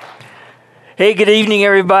Hey, good evening,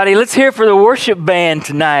 everybody. Let's hear it for the worship band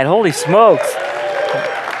tonight. Holy smokes.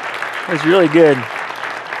 That was really good.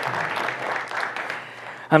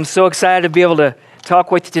 I'm so excited to be able to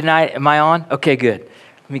talk with you tonight. Am I on? Okay, good.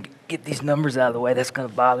 Let me get these numbers out of the way. That's going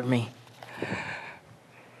to bother me.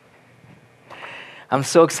 I'm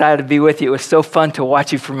so excited to be with you. It was so fun to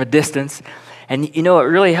watch you from a distance. And you know, it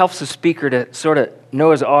really helps the speaker to sort of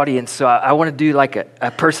know his audience. So I want to do like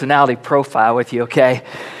a personality profile with you, okay?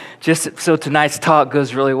 Just so tonight's talk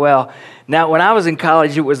goes really well. Now, when I was in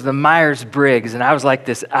college, it was the Myers-Briggs, and I was like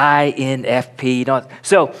this INFP. You know?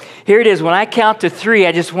 So here it is. When I count to 3,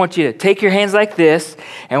 I just want you to take your hands like this.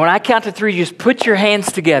 And when I count to 3, just put your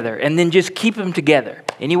hands together, and then just keep them together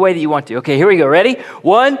any way that you want to. Okay, here we go. Ready?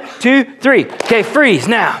 1, 2, 3. Okay, freeze.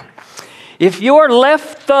 Now, if your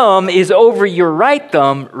left thumb is over your right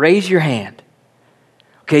thumb, raise your hand.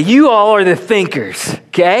 Okay, you all are the thinkers,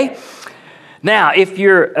 okay? Now, if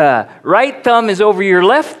your right thumb is over your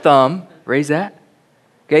left thumb, raise that.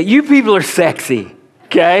 Okay, you people are sexy,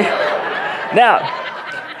 okay? Now,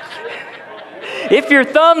 if your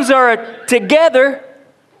thumbs are together,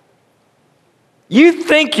 you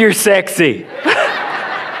think you're sexy.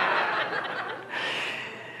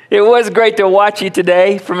 It was great to watch you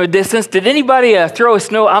today from a distance. Did anybody throw a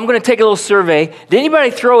snow? I'm going to take a little survey. Did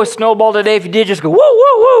anybody throw a snowball today? If you did, just go, woo,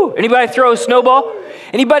 woo, woo. Anybody throw a snowball?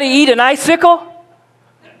 Anybody eat an icicle?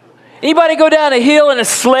 Anybody go down a hill in a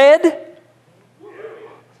sled?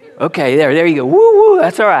 Okay, there you go. Woo, woo,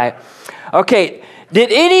 that's all right. Okay,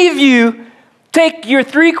 did any of you take your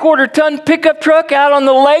 3/4-ton pickup truck out on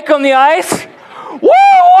the lake on the ice? Woo,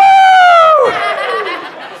 woo!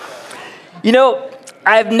 You know,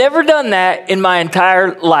 I've never done that in my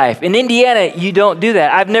entire life. In Indiana, you don't do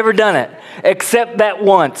that. I've never done it, except that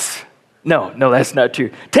once. No, that's not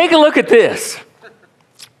true. Take a look at this.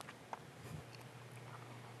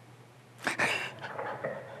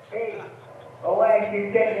 Hey, Oleg,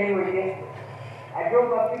 you checking in with you. I drove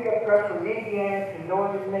my pickup truck from Indiana to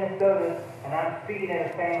northern Minnesota, and I'm speaking at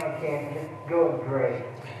a family camp, and it's going great.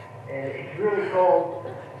 And it's really cold.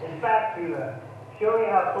 In fact, to show you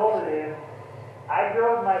how cold it is, I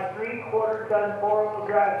drove my 3/4-ton 4-wheel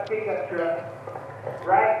drive pickup truck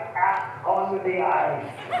right out onto the ice.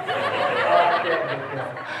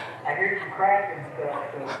 I hear some cracks and stuff,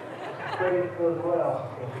 so pray this goes well.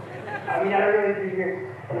 I mean, I really do hear.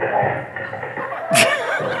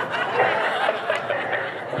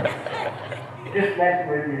 Just messing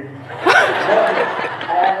with you. I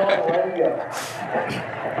don't know where to go.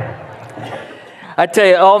 I tell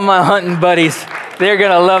you, all my hunting buddies, they're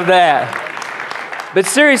going to love that. But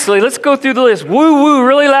seriously, let's go through the list. Woo, woo,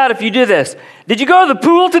 really loud if you do this. Did you go to the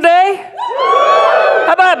pool today?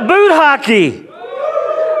 How about boot hockey?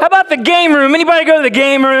 How about the game room? Anybody go to the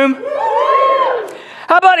game room?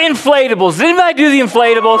 How about inflatables? Did anybody do the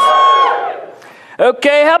inflatables?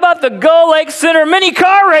 Okay, how about the Gull Lake Center mini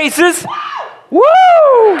car races?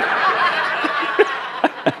 Woo!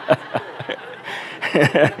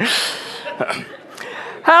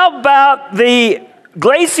 How about the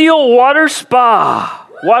Glacial Water Spa?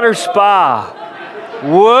 Water Spa.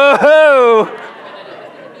 Whoa!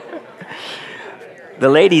 The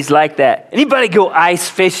ladies like that. Anybody go ice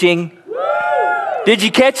fishing? Did you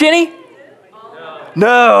catch any?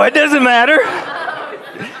 No, it doesn't matter.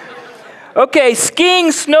 Okay,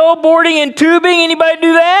 skiing, snowboarding, and tubing. Anybody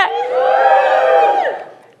do that?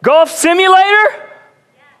 Golf simulator?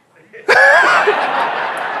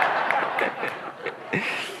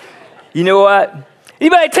 You know what?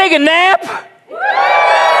 Anybody take a nap?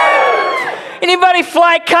 Anybody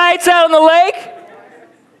fly kites out on the lake?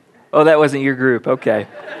 Oh, that wasn't your group. Okay.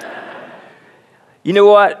 You know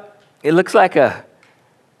what? It looks like a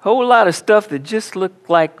whole lot of stuff that just looked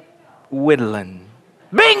like whittling.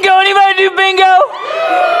 Bingo! Anybody do bingo?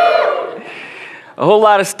 A whole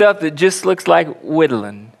lot of stuff that just looks like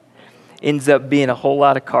whittling ends up being a whole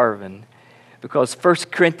lot of carving. Because 1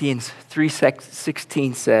 Corinthians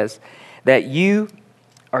 3:16 says that you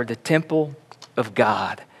are the temple of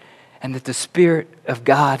God and that the Spirit of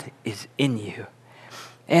God is in you.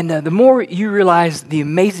 And the more you realize the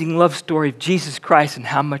amazing love story of Jesus Christ and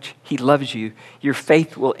how much He loves you, your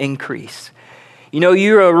faith will increase. You know,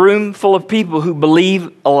 you're a room full of people who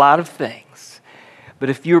believe a lot of things. But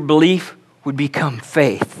if your belief would become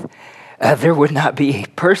faith, there would not be a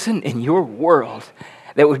person in your world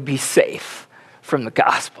that would be safe from the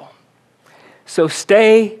gospel. So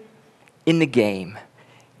stay in the game.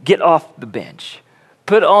 Get off the bench.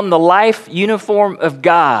 Put on the life uniform of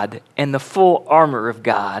God and the full armor of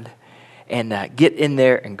God and get in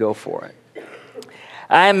there and go for it.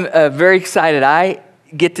 I'm very excited. I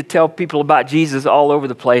get to tell people about Jesus all over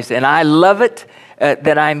the place, and I love it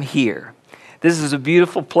that I'm here. This is a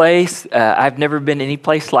beautiful place. I've never been any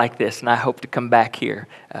place like this, and I hope to come back here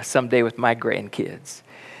someday with my grandkids.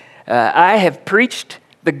 I have preached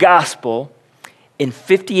the gospel in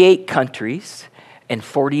 58 countries and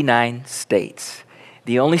 49 states.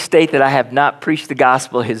 The only state that I have not preached the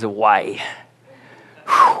gospel is Hawaii.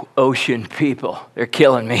 Whew, ocean people, they're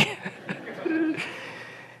killing me.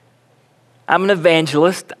 I'm an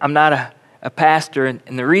evangelist. I'm not a pastor.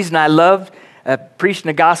 And the reason I love preaching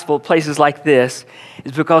the gospel at places like this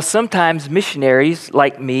is because sometimes missionaries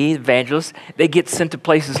like me, evangelists, they get sent to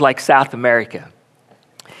places like South America.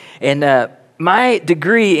 And my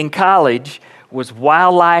degree in college was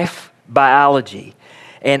wildlife biology.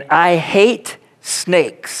 And I hate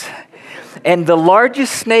snakes. And the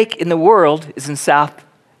largest snake in the world is in South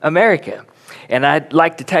America. And I'd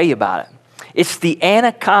like to tell you about it. It's the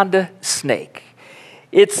anaconda snake.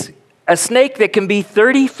 It's a snake that can be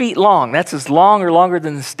 30 feet long. That's as long or longer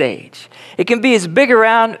than the stage. It can be as big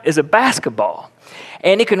around as a basketball.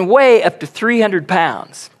 And it can weigh up to 300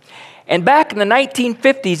 pounds. And back in the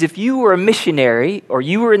 1950s, if you were a missionary or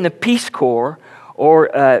you were in the Peace Corps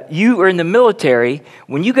or you were in the military,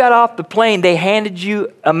 when you got off the plane, they handed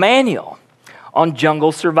you a manual on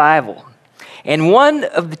jungle survival. And one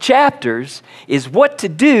of the chapters is what to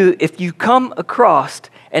do if you come across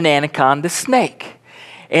an anaconda snake.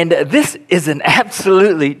 And this is an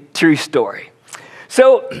absolutely true story.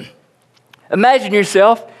 So imagine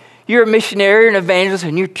yourself, you're a missionary, an evangelist,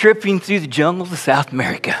 and you're tripping through the jungles of South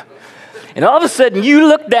America. And all of a sudden you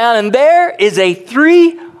look down and there is a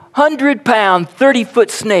 300-pound,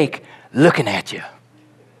 30-foot snake looking at you.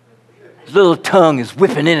 His little tongue is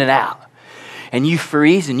whipping in and out. And you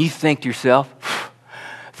freeze and you think to yourself,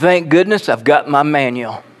 thank goodness I've got my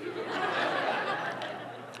manual.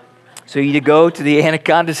 So you go to the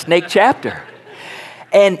anaconda snake chapter.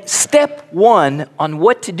 And step one on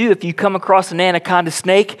what to do if you come across an anaconda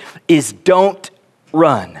snake is don't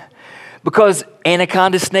run. Because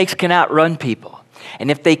anaconda snakes can outrun people. And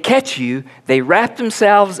if they catch you, they wrap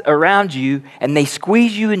themselves around you and they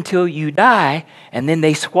squeeze you until you die, and then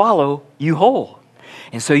they swallow you whole.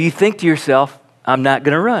 And so you think to yourself, I'm not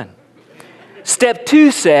going to run. Step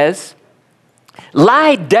two says,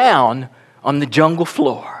 lie down on the jungle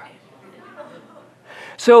floor.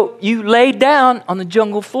 So you lay down on the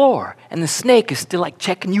jungle floor, and the snake is still like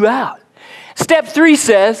checking you out. Step three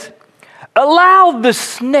says, allow the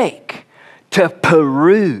snake to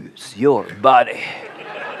peruse your body.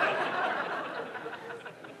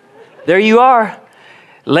 There you are,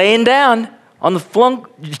 laying down on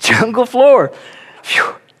the jungle floor.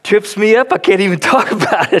 Phew, trips me up, I can't even talk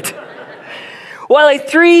about it. While a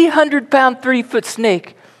 300-pound, 30-foot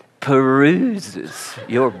snake peruses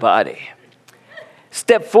your body.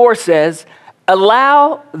 Step four says,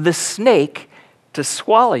 allow the snake to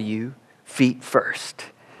swallow you feet first.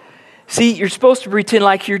 See, you're supposed to pretend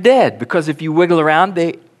like you're dead, because if you wiggle around,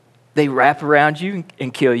 they wrap around you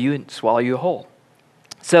and kill you and swallow you whole.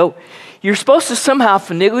 So you're supposed to somehow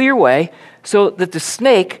finagle your way so that the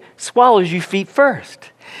snake swallows you feet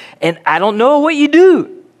first. And I don't know what you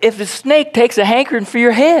do if the snake takes a hankering for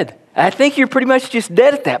your head. I think you're pretty much just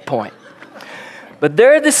dead at that point. But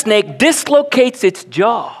there the snake dislocates its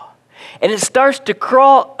jaw, and it starts to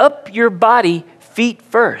crawl up your body feet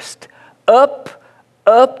first. Up,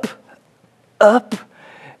 up, up,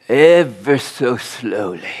 ever so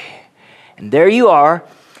slowly. And there you are.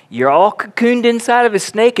 You're all cocooned inside of a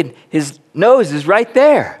snake, and his nose is right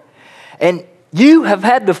there. And you have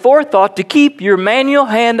had the forethought to keep your manual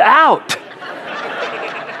hand out.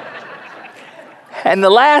 And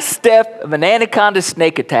the last step of an anaconda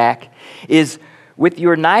snake attack is, with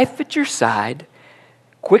your knife at your side,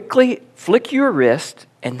 quickly flick your wrist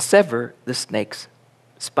and sever the snake's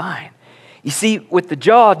spine. You see, with the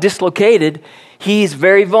jaw dislocated, he's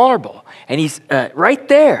very vulnerable. And he's right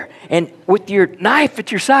there. And with your knife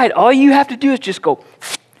at your side, all you have to do is just go,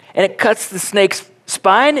 and it cuts the snake's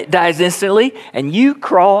spine, it dies instantly, and you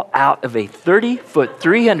crawl out of a 30-foot,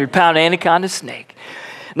 300-pound anaconda snake.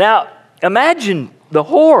 Now, imagine the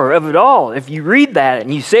horror of it all if you read that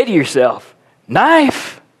and you say to yourself,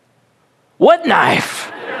 knife? What knife?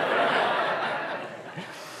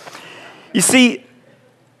 You see,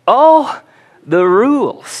 all the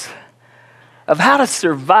rules of how to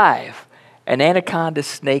survive an anaconda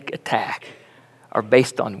snake attack are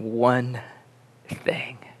based on one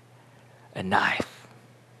thing: a knife.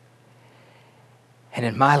 And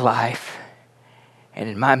in my life, and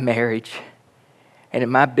in my marriage, and in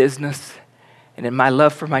my business, and in my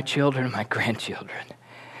love for my children and my grandchildren,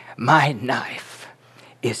 my knife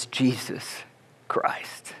is Jesus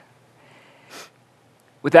Christ.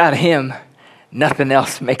 Without him, nothing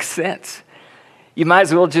else makes sense. You might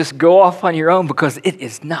as well just go off on your own because it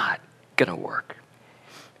is not going to work.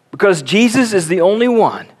 Because Jesus is the only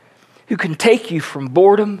one who can take you from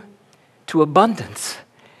boredom to abundance.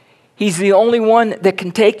 He's the only one that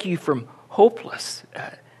can take you from hopeless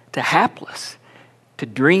to hapless to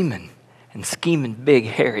dreaming and scheming big,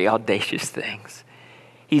 hairy, audacious things.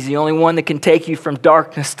 He's the only one that can take you from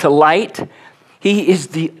darkness to light. He is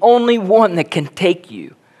the only one that can take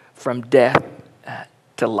you from death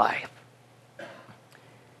to life.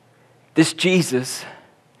 This Jesus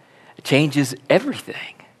changes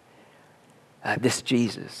everything. This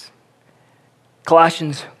Jesus.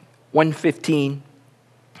 Colossians 1:15,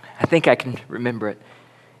 I think I can remember it.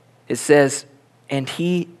 It says, "And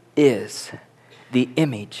he is the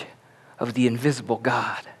image of the invisible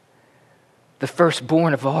God, the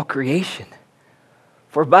firstborn of all creation.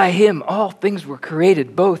 For by him all things were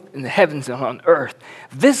created, both in the heavens and on earth,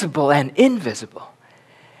 visible and invisible.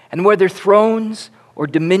 And whether thrones or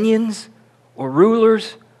dominions or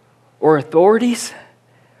rulers or authorities,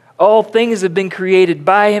 all things have been created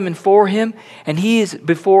by him and for him, and he is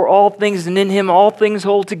before all things, and in him all things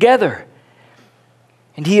hold together.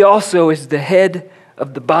 And he also is the head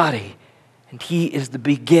of the body, and he is the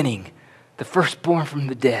beginning, the firstborn from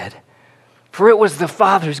the dead. For it was the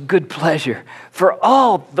Father's good pleasure for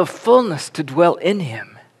all the fullness to dwell in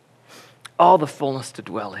him." All the fullness to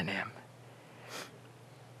dwell in him.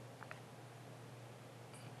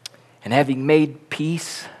 "And having made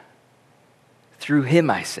peace through him,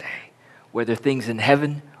 I say, whether things in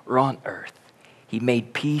heaven or on earth, he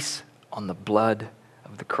made peace on the blood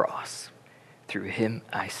of the cross. Through him,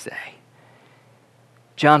 I say."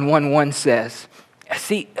 John 1:1 says,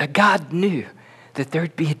 see, God knew that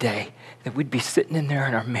there'd be a day that we'd be sitting in there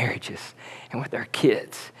in our marriages and with our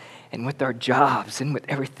kids and with our jobs and with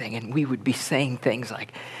everything, and we would be saying things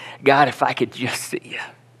like, "God, if I could just see you,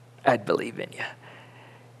 I'd believe in you."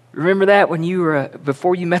 Remember that when you were,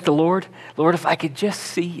 before you met the Lord? "Lord, if I could just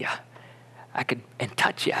see you, and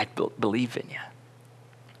touch you, I'd believe in you."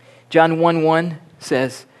 John 1:1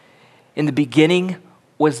 says, "In the beginning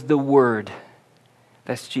was the Word."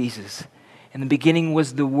 That's Jesus. "In the beginning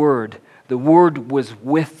was the Word. The Word was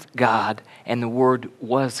with God, and the Word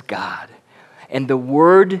was God. And the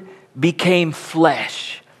Word became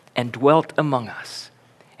flesh and dwelt among us.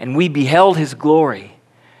 And we beheld his glory.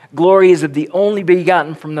 Glory is of the only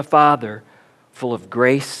begotten from the Father, full of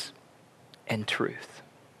grace and truth."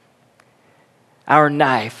 Our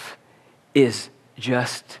knife is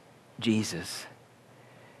just Jesus.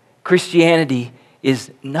 Christianity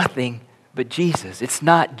is nothing but Jesus. It's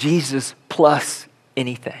not Jesus plus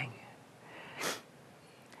anything.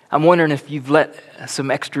 I'm wondering if you've let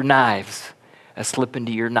some extra knives slip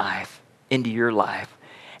into your life,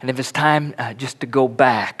 and if it's time just to go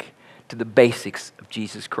back to the basics of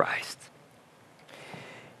Jesus Christ.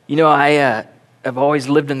 You know, I've always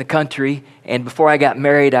lived in the country, and before I got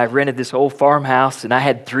married, I rented this old farmhouse, and I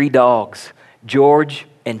had 3 dogs, George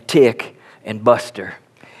and Tick and Buster.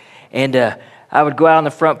 And I would go out on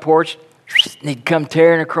the front porch, and they'd come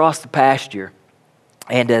tearing across the pasture.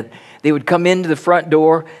 And they would come into the front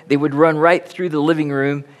door, they would run right through the living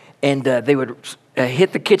room, and they would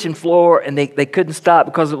hit the kitchen floor, and they couldn't stop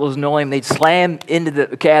because it was annoying. They'd slam into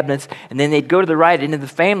the cabinets, and then they'd go to the right into the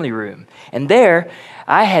family room. And there,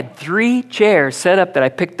 I had 3 chairs set up that I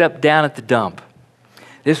picked up down at the dump.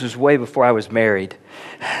 This was way before I was married.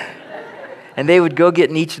 And they would go get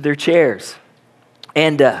in each of their chairs.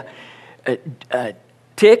 And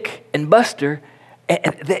Tick and Buster,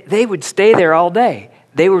 they would stay there all day.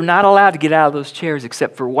 They were not allowed to get out of those chairs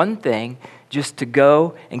except for one thing, just to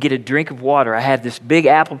go and get a drink of water. I had this big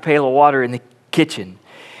apple pail of water in the kitchen.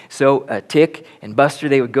 So Tick and Buster,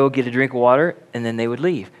 they would go get a drink of water, and then they would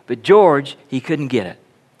leave. But George, he couldn't get it.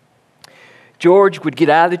 George would get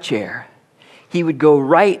out of the chair. He would go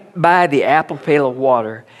right by the apple pail of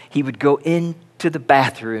water. He would go into the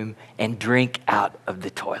bathroom and drink out of the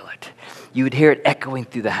toilet. You would hear it echoing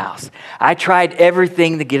through the house. I tried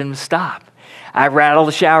everything to get him to stop. I rattled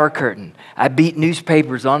the shower curtain. I beat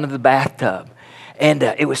newspapers onto the bathtub. And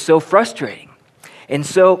it was so frustrating. And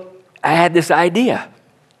so I had this idea.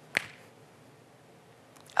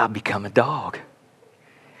 I'll become a dog.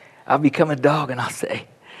 I'll become a dog and I'll say,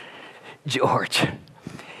 "George,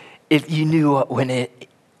 if you knew what went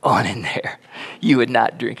on in there, you would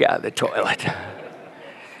not drink out of the toilet."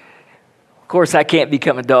 Of course, I can't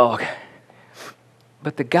become a dog.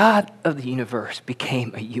 But the God of the universe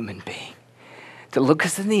became a human being to look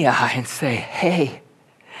us in the eye and say, "Hey,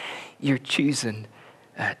 you're choosing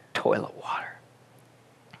toilet water."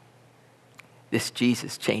 This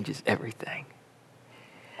Jesus changes everything.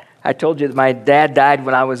 I told you that my dad died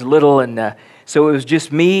when I was little, and so it was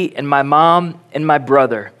just me and my mom and my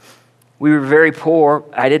brother. We were very poor.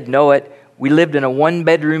 I didn't know it. We lived in a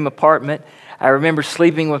one-bedroom apartment. I remember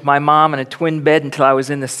sleeping with my mom in a twin bed until I was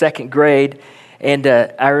in the second grade. And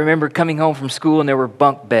I remember coming home from school and there were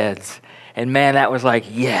bunk beds. And man, that was like,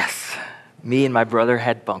 yes, me and my brother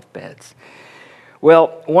had bunk beds.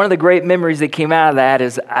 Well, one of the great memories that came out of that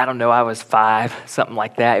is, I don't know, I was 5, something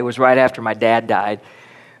like that. It was right after my dad died.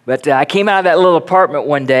 But I came out of that little apartment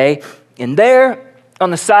one day, and there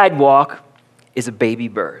on the sidewalk is a baby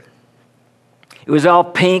bird. It was all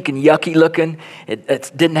pink and yucky looking. It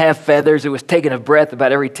didn't have feathers. It was taking a breath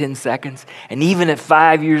about every 10 seconds. And even at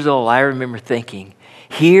 5 years old, I remember thinking,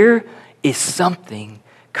 here is something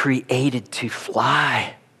created to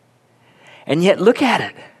fly. And yet, look at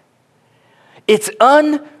it. It's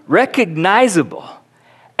unrecognizable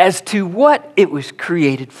as to what it was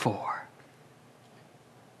created for.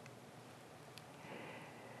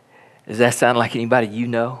 Does that sound like anybody you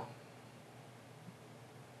know?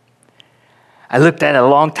 I looked at it a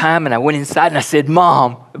long time and I went inside and I said,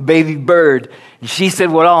 Mom, a baby bird. And she said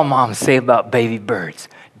what all moms say about baby birds,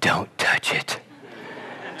 don't touch it.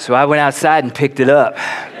 So I went outside and picked it up.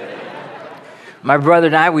 My brother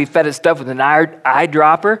and I, we fed it stuff with an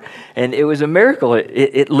eyedropper, and it was a miracle.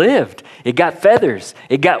 It lived. It got feathers.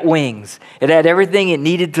 It got wings. It had everything it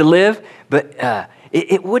needed to live, but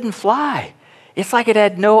it wouldn't fly. It's like it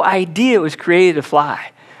had no idea it was created to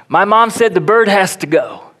fly. My mom said the bird has to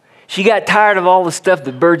go. She got tired of all the stuff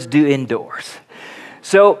that birds do indoors.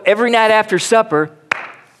 So every night after supper,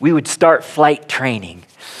 we would start flight training.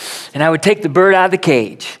 And I would take the bird out of the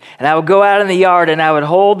cage. And I would go out in the yard and I would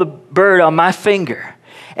hold the bird on my finger.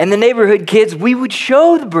 And the neighborhood kids, we would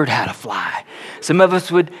show the bird how to fly. Some of us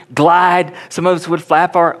would glide. Some of us would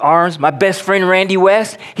flap our arms. My best friend, Randy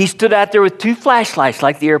West, he stood out there with 2 flashlights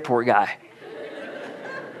like the airport guy.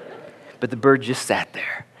 But the bird just sat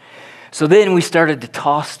there. So then we started to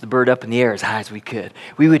toss the bird up in the air as high as we could.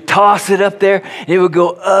 We would toss it up there, and it would go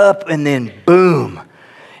up, and then boom.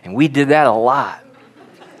 And we did that a lot.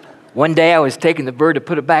 One day I was taking the bird to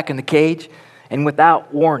put it back in the cage, and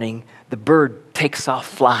without warning, the bird takes off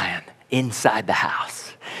flying inside the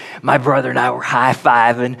house. My brother and I were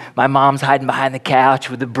high-fiving. My mom's hiding behind the couch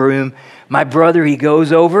with a broom. My brother, he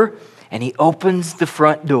goes over, and he opens the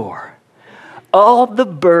front door. All the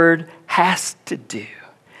bird has to do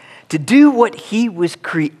what he was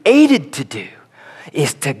created to do,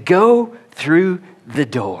 is to go through the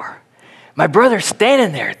door. My brother's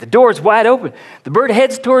standing there. The door's wide open. The bird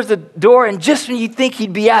heads towards the door, and just when you think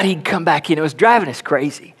he'd be out, he'd come back in. It was driving us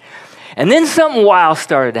crazy. And then something wild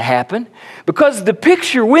started to happen because the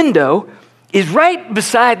picture window is right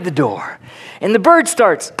beside the door. And the bird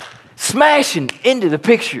starts smashing into the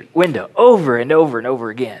picture window over and over and over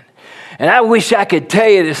again. And I wish I could tell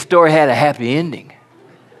you this story had a happy ending.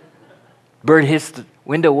 Bird hits the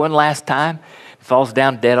window one last time, falls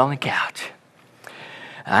down dead on the couch.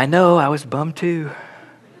 I know, I was bummed too.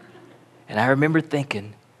 And I remember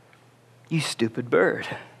thinking, you stupid bird.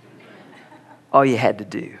 All you had to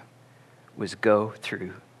do was go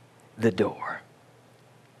through the door.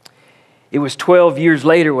 It was 12 years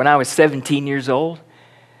later when I was 17 years old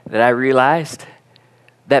that I realized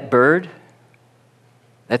that bird,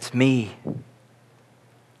 that's me.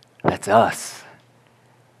 That's us.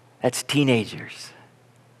 That's teenagers.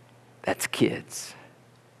 That's kids.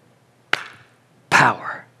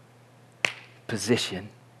 Power, position,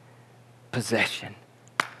 possession,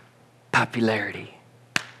 popularity,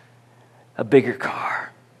 a bigger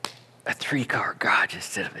car, a 3-car garage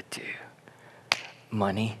instead of a 2,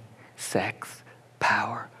 money, sex,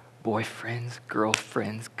 power, boyfriends,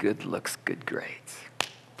 girlfriends, good looks, good grades,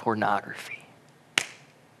 pornography.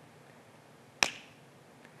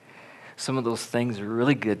 Some of those things are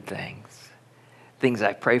really good things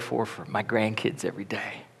I pray for my grandkids every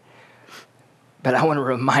day. But I want to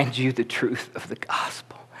remind you the truth of the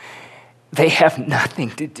gospel. They have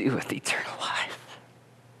nothing to do with eternal life.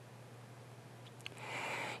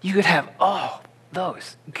 You could have all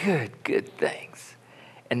those good things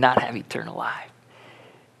and not have eternal life.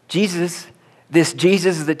 Jesus, this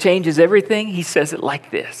Jesus that changes everything, he says it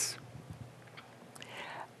like this.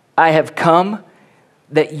 I have come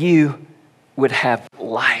that you would have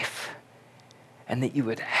life and that you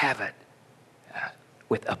would have it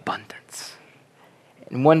with abundance.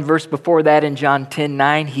 And one verse before that in John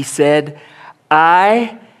 10:9, he said,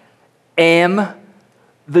 I am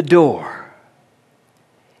the door.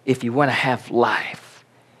 If you want to have life,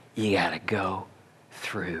 you got to go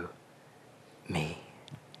through me.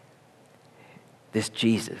 This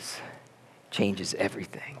Jesus changes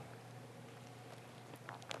everything.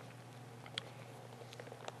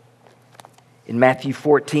 In Matthew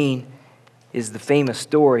 14 is the famous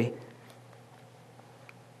story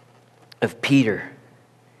of Peter.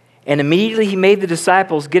 And immediately he made the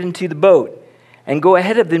disciples get into the boat and go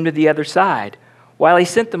ahead of them to the other side, while he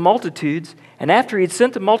sent the multitudes. And after he had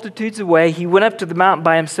sent the multitudes away, he went up to the mountain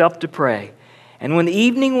by himself to pray. And when the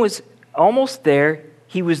evening was almost there,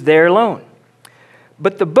 he was there alone.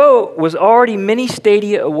 But the boat was already many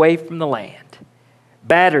stadia away from the land,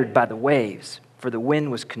 battered by the waves, for the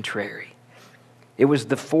wind was contrary. It was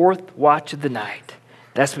the fourth watch of the night.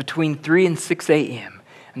 That's between 3 and 6 a.m.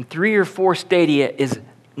 And 3 or 4 stadia is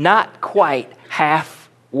not quite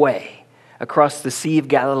halfway across the Sea of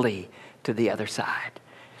Galilee to the other side.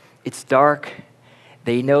 It's dark.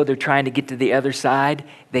 They know they're trying to get to the other side.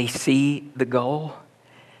 They see the goal,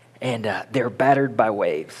 and they're battered by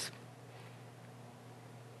waves.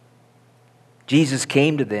 Jesus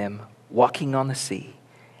came to them walking on the sea.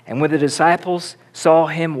 And when the disciples saw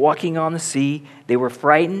him walking on the sea, they were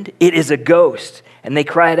frightened. "It is a ghost." And they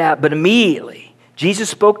cried out. But immediately Jesus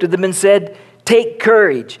spoke to them and said, "Take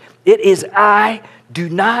courage. It is I. Do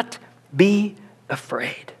not be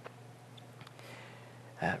afraid."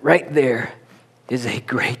 Right there is a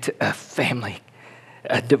great family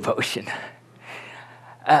devotion.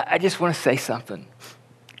 I just want to say something.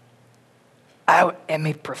 I am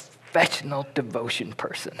a professional devotion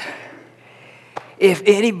person. If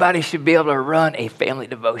anybody should be able to run a family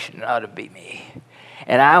devotion, it ought to be me.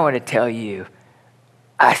 And I want to tell you,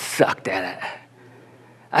 I sucked at it.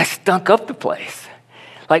 I stunk up the place.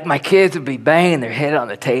 Like my kids would be banging their head on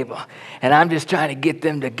the table, and I'm just trying to get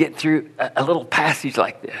them to get through a little passage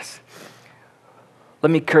like this.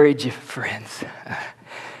 Let me encourage you, friends.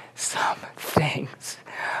 Some things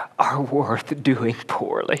are worth doing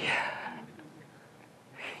poorly.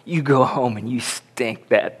 You go home and you stink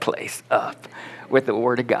that place up with the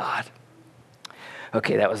Word of God.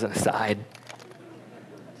 Okay, that was an aside.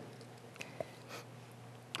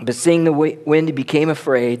 But seeing the wind, he became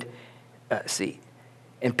afraid.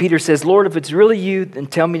 And Peter says, "Lord, if it's really you, then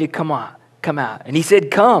tell me to come out. And he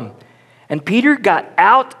said, "Come." And Peter got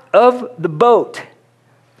out of the boat.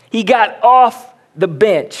 He got off the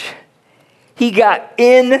bench. He got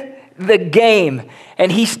in the game.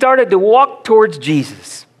 And he started to walk towards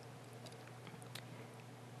Jesus.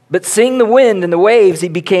 But seeing the wind and the waves, he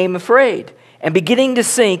became afraid. And beginning to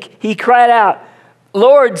sink, he cried out,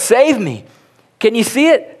 "Lord, save me." Can you see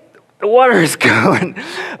it? The water is going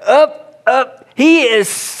up, up. He is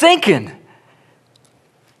sinking.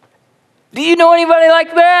 Do you know anybody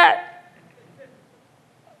like that?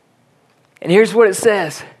 And here's what it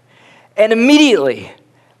says. And immediately,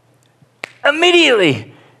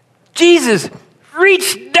 Jesus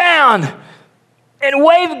reached down and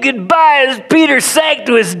waved goodbye as Peter sank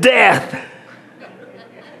to his death.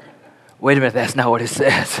 Wait a minute, that's not what it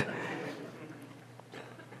says.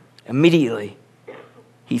 Immediately,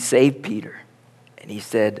 he saved Peter. And he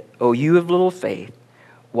said, "Oh, you of little faith,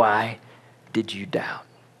 why did you doubt?"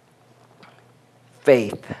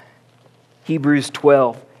 Faith. Hebrews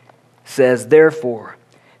 12 says, "Therefore,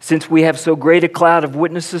 since we have so great a cloud of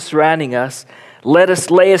witnesses surrounding us, let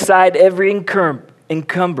us lay aside every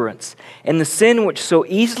encumbrance and the sin which so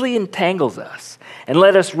easily entangles us, and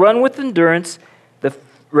let us run with endurance the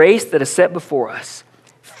race that is set before us,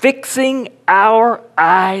 fixing our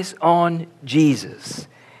eyes on Jesus,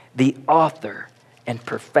 the author and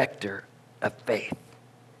perfecter of faith.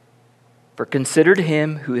 For consider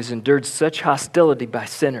him who has endured such hostility by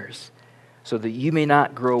sinners, so that you may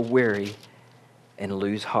not grow weary and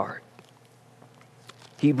lose heart."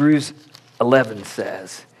 Hebrews 11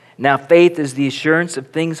 says, "Now faith is the assurance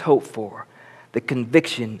of things hoped for, the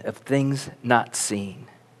conviction of things not seen."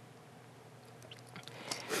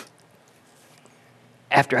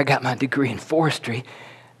 After I got my degree in forestry,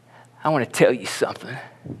 I want to tell you something.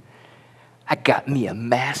 I got me a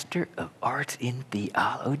Master of Arts in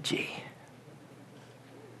Theology.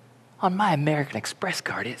 On my American Express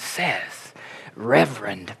card, it says,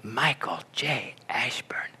 Reverend Michael J.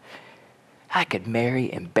 Ashburn. I could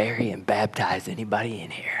marry and bury and baptize anybody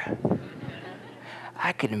in here.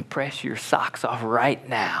 I could impress your socks off right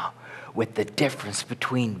now with the difference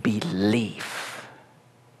between belief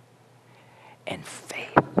and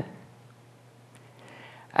faith.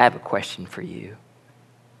 I have a question for you.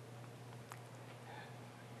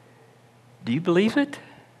 Do you believe it?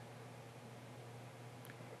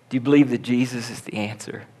 Do you believe that Jesus is the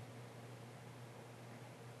answer?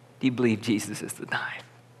 Do you believe Jesus is the knife?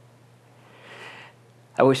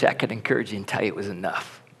 I wish I could encourage you and tell you it was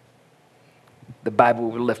enough. The Bible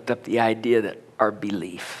would lift up the idea that our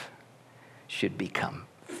belief should become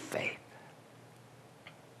faith.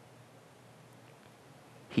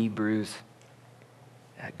 Hebrews,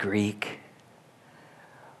 Greek,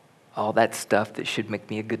 all that stuff that should make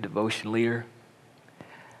me a good devotion leader,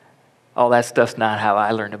 all that stuff's not how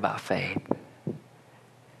I learned about faith.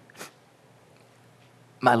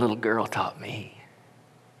 My little girl taught me.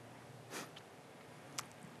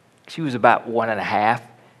 She was about 1.5.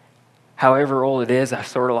 However old it is, I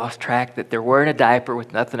sort of lost track that they're wearing a diaper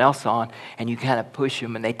with nothing else on, and you kind of push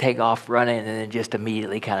them and they take off running and then just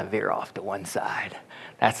immediately kind of veer off to one side.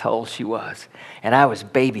 That's how old she was. And I was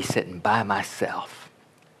babysitting by myself.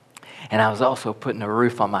 And I was also putting a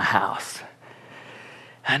roof on my house.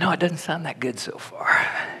 I know it doesn't sound that good so far.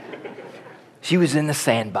 She was in the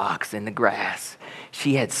sandbox in the grass.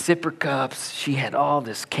 She had sipper cups. She had all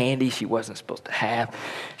this candy she wasn't supposed to have.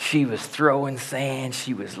 She was throwing sand.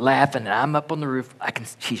 She was laughing. And I'm up on the roof.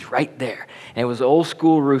 She's right there. And it was old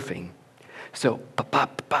school roofing. So pop,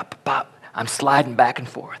 pop, pop, pop. I'm sliding back and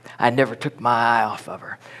forth. I never took my eye off of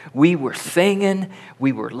her. We were singing.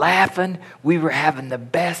 We were laughing. We were having the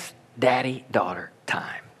best daddy-daughter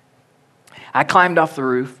time. I climbed off the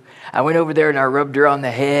roof. I went over there and I rubbed her on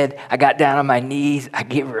the head. I got down on my knees. I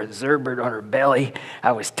gave her a zerbert on her belly.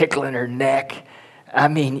 I was tickling her neck. I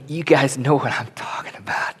mean, you guys know what I'm talking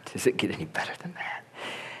about. Does it get any better than that?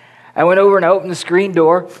 I went over and I opened the screen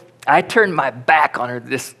door. I turned my back on her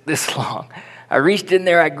this long. I reached in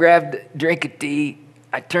there. I grabbed a drink of tea.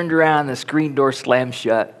 I turned around. The screen door slammed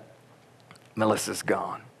shut. Melissa's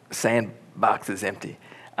gone. The sandbox is empty.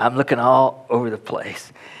 I'm looking all over the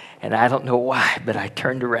place. And I don't know why, but I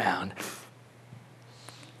turned around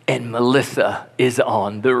and Melissa is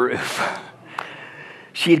on the roof.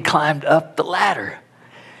 She had climbed up the ladder.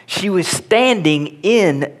 She was standing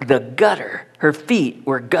in the gutter. Her feet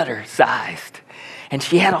were gutter-sized. And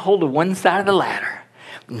she had a hold of one side of the ladder.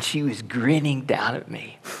 And she was grinning down at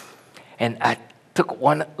me. And I took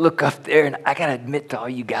one look up there, and I got to admit to all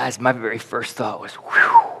you guys, my very first thought was,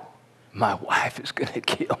 whew, my wife is going to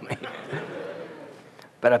kill me.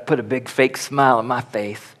 But I put a big fake smile on my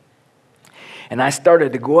face. And I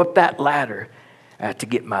started to go up that ladder to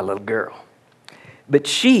get my little girl. But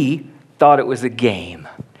she thought it was a game.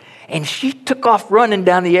 And she took off running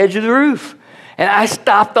down the edge of the roof. And I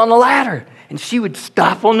stopped on the ladder. And she would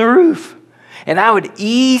stop on the roof. And I would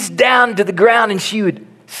ease down to the ground. And she would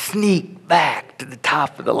sneak back to the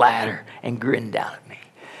top of the ladder and grin down at me.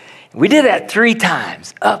 We did that 3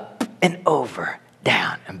 times, up and over,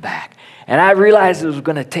 down and back. And I realized it was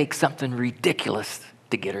going to take something ridiculous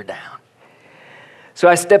to get her down. So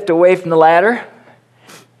I stepped away from the ladder.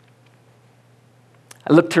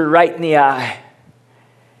 I looked her right in the eye.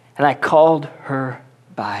 And I called her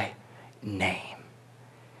by name.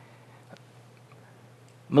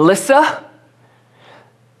 Melissa,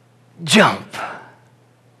 jump.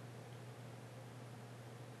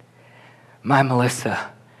 My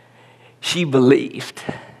Melissa, she believed.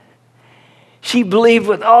 She believed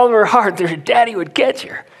with all of her heart that her daddy would catch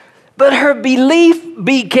her. But her belief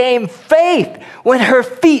became faith when her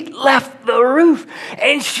feet left the roof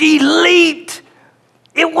and she leaped.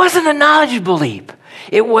 It wasn't a knowledgeable leap.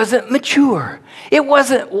 It wasn't mature. It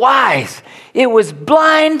wasn't wise. It was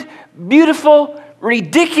blind, beautiful,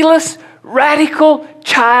 ridiculous, radical,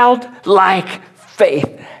 childlike faith.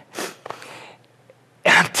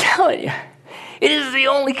 And I'm telling you, it is the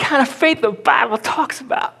only kind of faith the Bible talks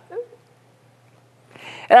about.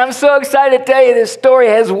 And I'm so excited to tell you this story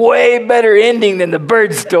has way better ending than the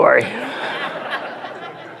bird story.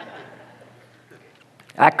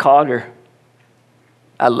 I called her.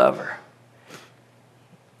 I love her.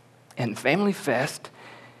 And Family Fest,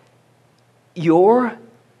 your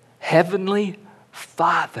heavenly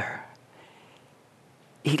Father,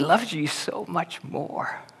 He loves you so much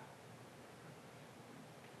more.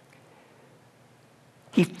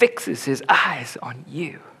 He fixes His eyes on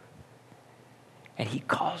you. And He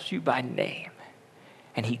calls you by name.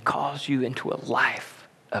 And He calls you into a life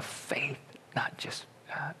of faith, not just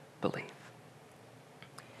belief.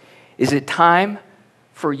 Is it time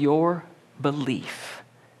for your belief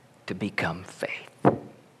to become faith?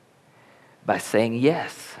 By saying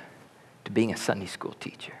yes to being a Sunday school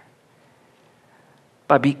teacher.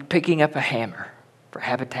 By picking up a hammer for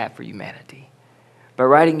Habitat for Humanity. By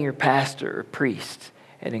writing your pastor or priest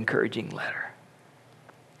an encouraging letter.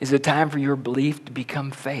 Is it time for your belief to become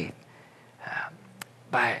faith?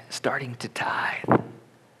 By starting to tithe.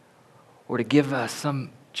 Or to give some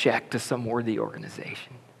check to some worthy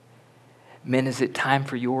organization. Men, is it time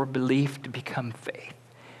for your belief to become faith?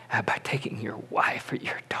 By taking your wife or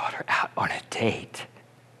your daughter out on a date?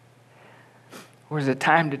 Or is it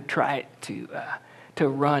time to try to to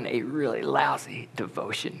run a really lousy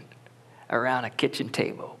devotion around a kitchen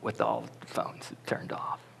table with all the phones turned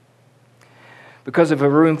off. Because of a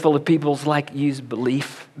room full of people's like you's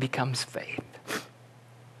belief becomes faith.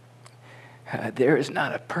 There is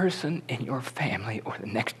not a person in your family or the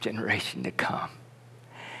next generation to come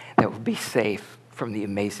that will be safe from the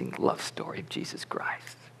amazing love story of Jesus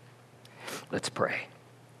Christ. Let's pray.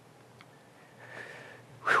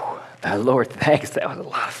 Lord, thanks. That was a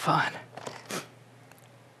lot of fun.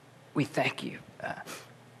 We thank you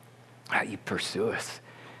how you pursue us.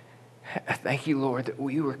 I thank you, Lord, that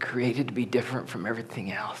we were created to be different from everything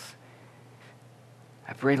else.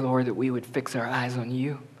 I pray, Lord, that we would fix our eyes on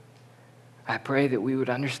you. I pray that we would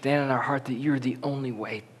understand in our heart that you're the only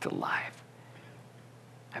way to life.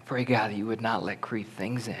 I pray, God, that you would not let creep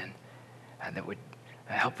things in and that would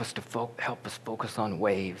help us focus on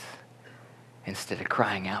waves instead of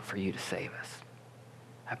crying out for you to save us.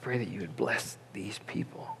 I pray that you would bless these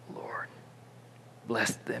people, Lord.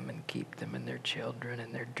 Bless them and keep them and their children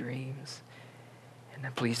and their dreams. And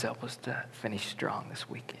then please help us to finish strong this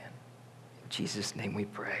weekend. In Jesus' name we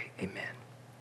pray. Amen.